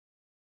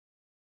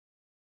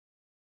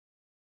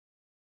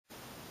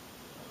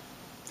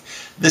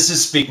This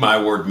is Speak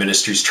My Word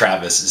Ministries,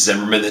 Travis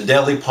Zimmerman. The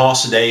daily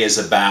pulse today is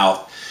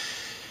about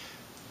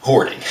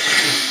hoarding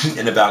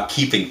and about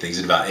keeping things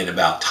and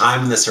about time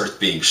on this earth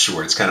being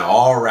short. It's kind of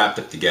all wrapped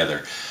up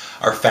together.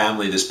 Our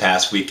family this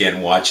past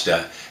weekend watched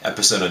an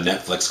episode on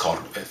Netflix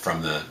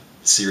from the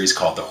series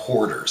called The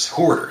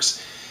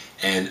Hoarders.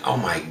 And oh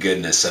my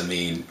goodness, I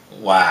mean,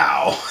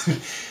 wow.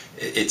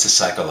 It's a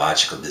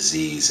psychological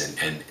disease.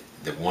 And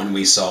the one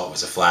we saw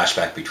was a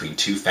flashback between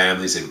two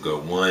families. They would go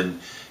one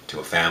to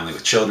a family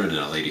with children and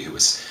a lady who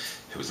was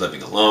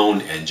living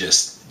alone, and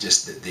just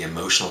the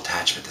emotional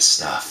attachment to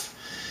stuff,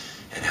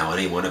 and how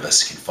any one of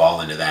us can fall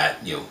into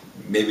that.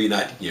 Maybe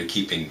not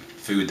keeping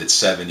food that's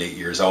 7-8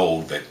 years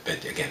old, but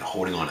again,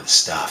 holding on to the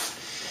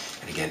stuff.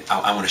 And again,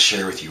 I want to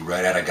share with you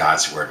right out of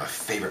God's Word, my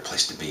favorite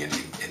place to be, and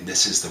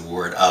this is the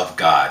Word of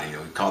God. We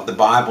call it the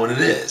Bible, and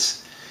it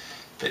is,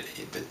 but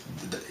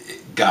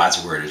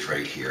God's Word is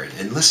right here.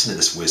 And listen to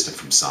this wisdom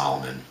from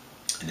Solomon.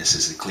 And this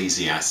is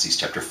Ecclesiastes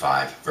chapter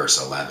 5,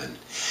 verse 11.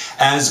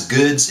 As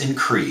goods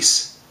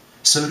increase,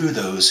 so do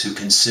those who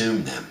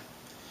consume them.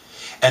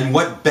 And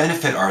what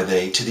benefit are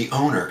they to the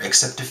owner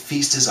except to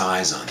feast his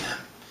eyes on them?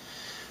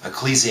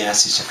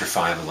 Ecclesiastes chapter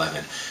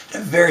 5:11. A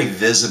very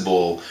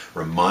visible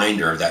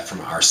reminder of that from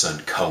our son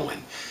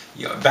Cohen.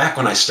 Back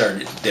when I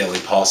started Daily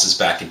Pulses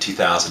back in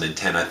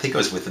 2010, I think it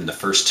was within the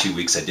first 2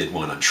 weeks I did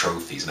one on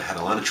trophies. And I had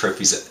a lot of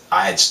trophies that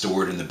I had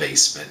stored in the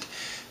basement.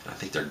 And I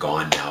think they're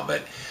gone now,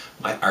 but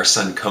our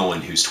son Cohen,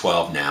 who's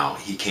 12 now,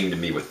 he came to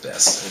me with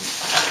this.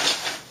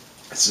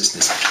 And it's just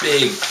this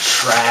big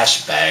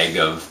trash bag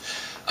of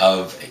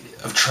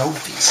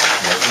trophies.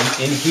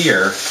 In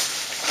here,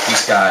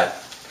 he's got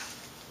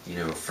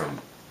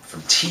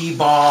from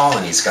t-ball,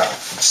 and he's got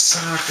from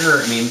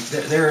soccer. I mean,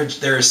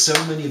 there are so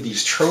many of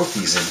these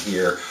trophies in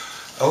here,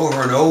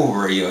 over and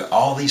over.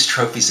 All these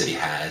trophies that he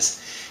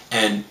has,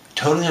 and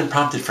totally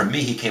unprompted from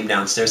me, he came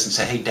downstairs and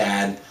said, "Hey,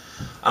 Dad,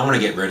 I want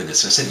to get rid of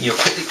this." And I said,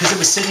 because it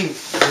was sitting,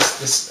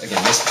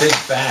 this big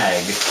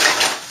bag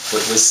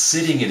was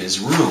sitting in his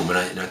room,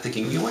 and I'm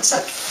thinking, what's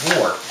that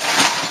for?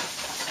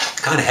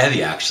 Kind of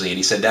heavy, actually. And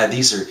he said, "Dad,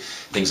 these are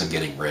things I'm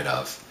getting rid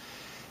of."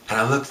 And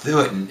I looked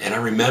through it, and I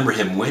remember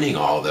him winning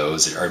all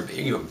those.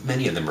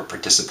 Many of them are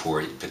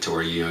participatory.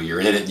 You're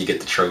in it, and you get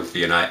the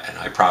trophy, and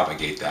I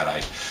propagate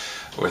that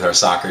with our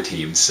soccer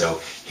team.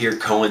 So here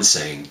Cohen's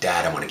saying,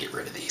 "Dad, I want to get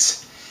rid of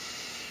these."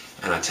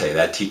 And I tell you,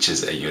 that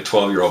teaches a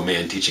 12-year-old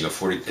man teaching a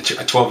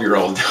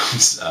 12-year-old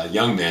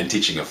young man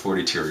teaching a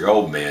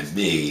 42-year-old man,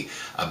 me,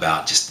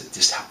 about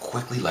just how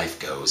quickly life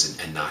goes,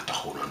 and not to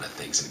hold on to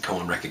things. And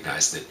Cohen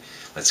recognized that.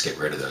 Let's get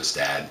rid of those,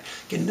 Dad.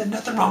 Again,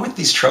 nothing wrong with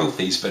these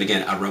trophies, but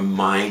again, a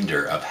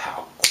reminder of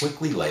how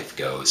quickly life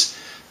goes,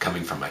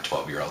 coming from my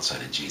 12-year-old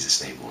son. In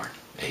Jesus' name, Lord.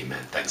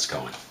 Amen. Thanks,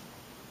 Cohen.